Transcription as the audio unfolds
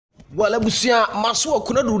Well, Abusia, Maxwell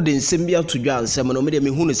KONADU de nsembia to dwa nsem no me de me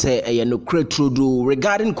hu ne say eye no kretrodo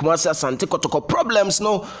regarding Asante Kotoko problems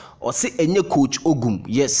no or say enye coach Ogum.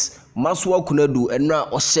 Yes, Maxwell KONADU enra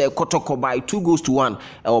o share Kotoko by 2-1 e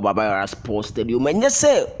o Baba Sports Stadium. Enye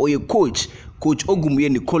say oye coach Ogum ye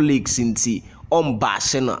ni colleagues inti on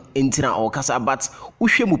baashe na entina o kasa but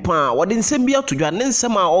uhwe mu pa wo de nsembia to dwa ne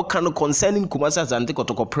nsem a o kan concerning Asante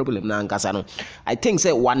Kotoko problem na nkasa no. I think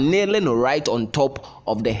say one nailing right on top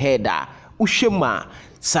of the header. Ushema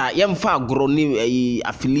sa yemfa agro ni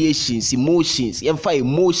affiliations, emotions, yemfa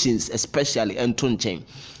emotions especially entonchen.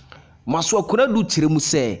 Maxwell KONADU chiremu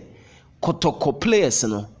say Kotoko players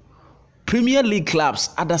no Premier League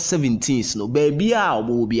clubs other 17s no baby a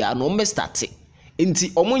omo bia no me start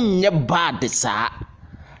nti omo nye bad sa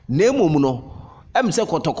na emom no em se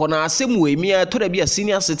Kotoko na asem we mi to da bia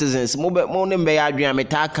senior citizens mo ne mbe ya adwan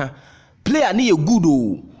metaka player ni ye good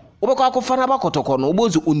o obekọ akọfa na ba Kotoko no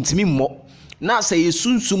obozu ontimi mmọ na say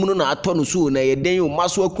yesunsum no na atọ no so na ye den o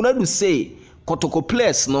Maxwell KONADU say Kotoko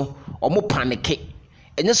players no omo panic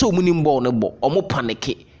enye se omu ni mbọ no bọ omo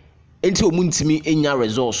panic enti omu ntimi enya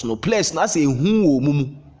results no players na say ehu wo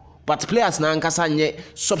mumu but players na nkasa nye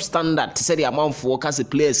substandard say the amount for case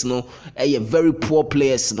players no very poor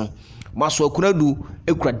players no Maxwell KONADU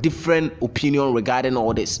ekura different opinion regarding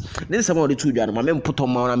all this. Then some of the two jana mame put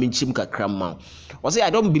on na minchim kakra ma. Was say I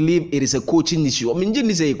don't believe it is a coaching issue. I mean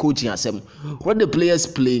this is a coaching asem. When the players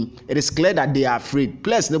play, it is clear that they are afraid.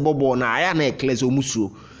 Players no bobo na aya na clear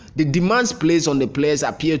omusu. The demands placed on the players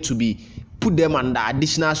appear to be put them under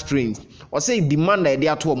additional strains. Or say demand that they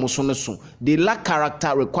are to omuso. They lack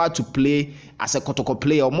character required to play as a Kotoko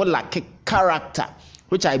player, or more like character,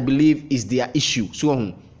 which I believe is their issue.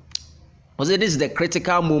 So this is the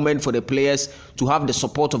critical moment for the players to have the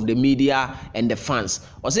support of the media and the fans.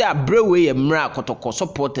 Or say a brewe emra Kotoko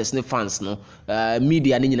supporters ne fans no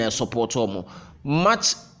media ni nyina support omo.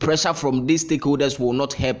 Much pressure from these stakeholders will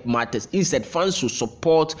not help matters. Instead, fans should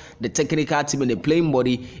support the technical team and the playing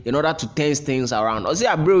body in order to turn things around. Or say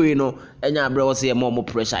a brewe no enya brewe say more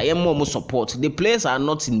pressure, more support. The players are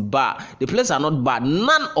not in bad. The players are not bad.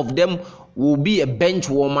 None of them will be a bench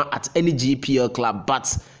warmer at any GPL club,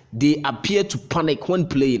 but they appear to panic when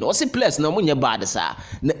playing. Or say players na munye bad sa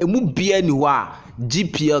na emu bia ni wa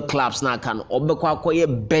GPL clubs na kan obekwa akoye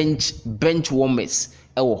bench warmers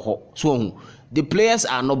ewo ho. So the players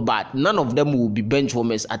are not bad. None of them will be bench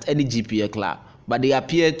warmers at any GPL club, but they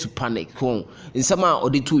appear to panic. In some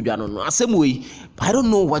of the two no same way, I don't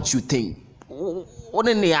know what you think. What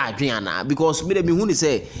in the Adriana because me who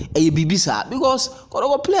say a bibisa because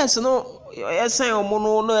Kotoko players no say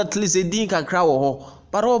no at least a dinka crowd.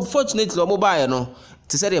 But unfortunately, mobile no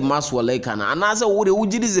to say the Maxwell Lekana and as a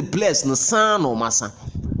would is a place no son or massa.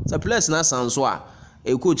 It's a place na so a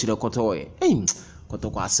coach the Kotoko'S.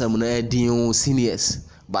 Kotoko asem na seniors,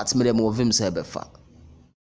 but me dem of him say befa.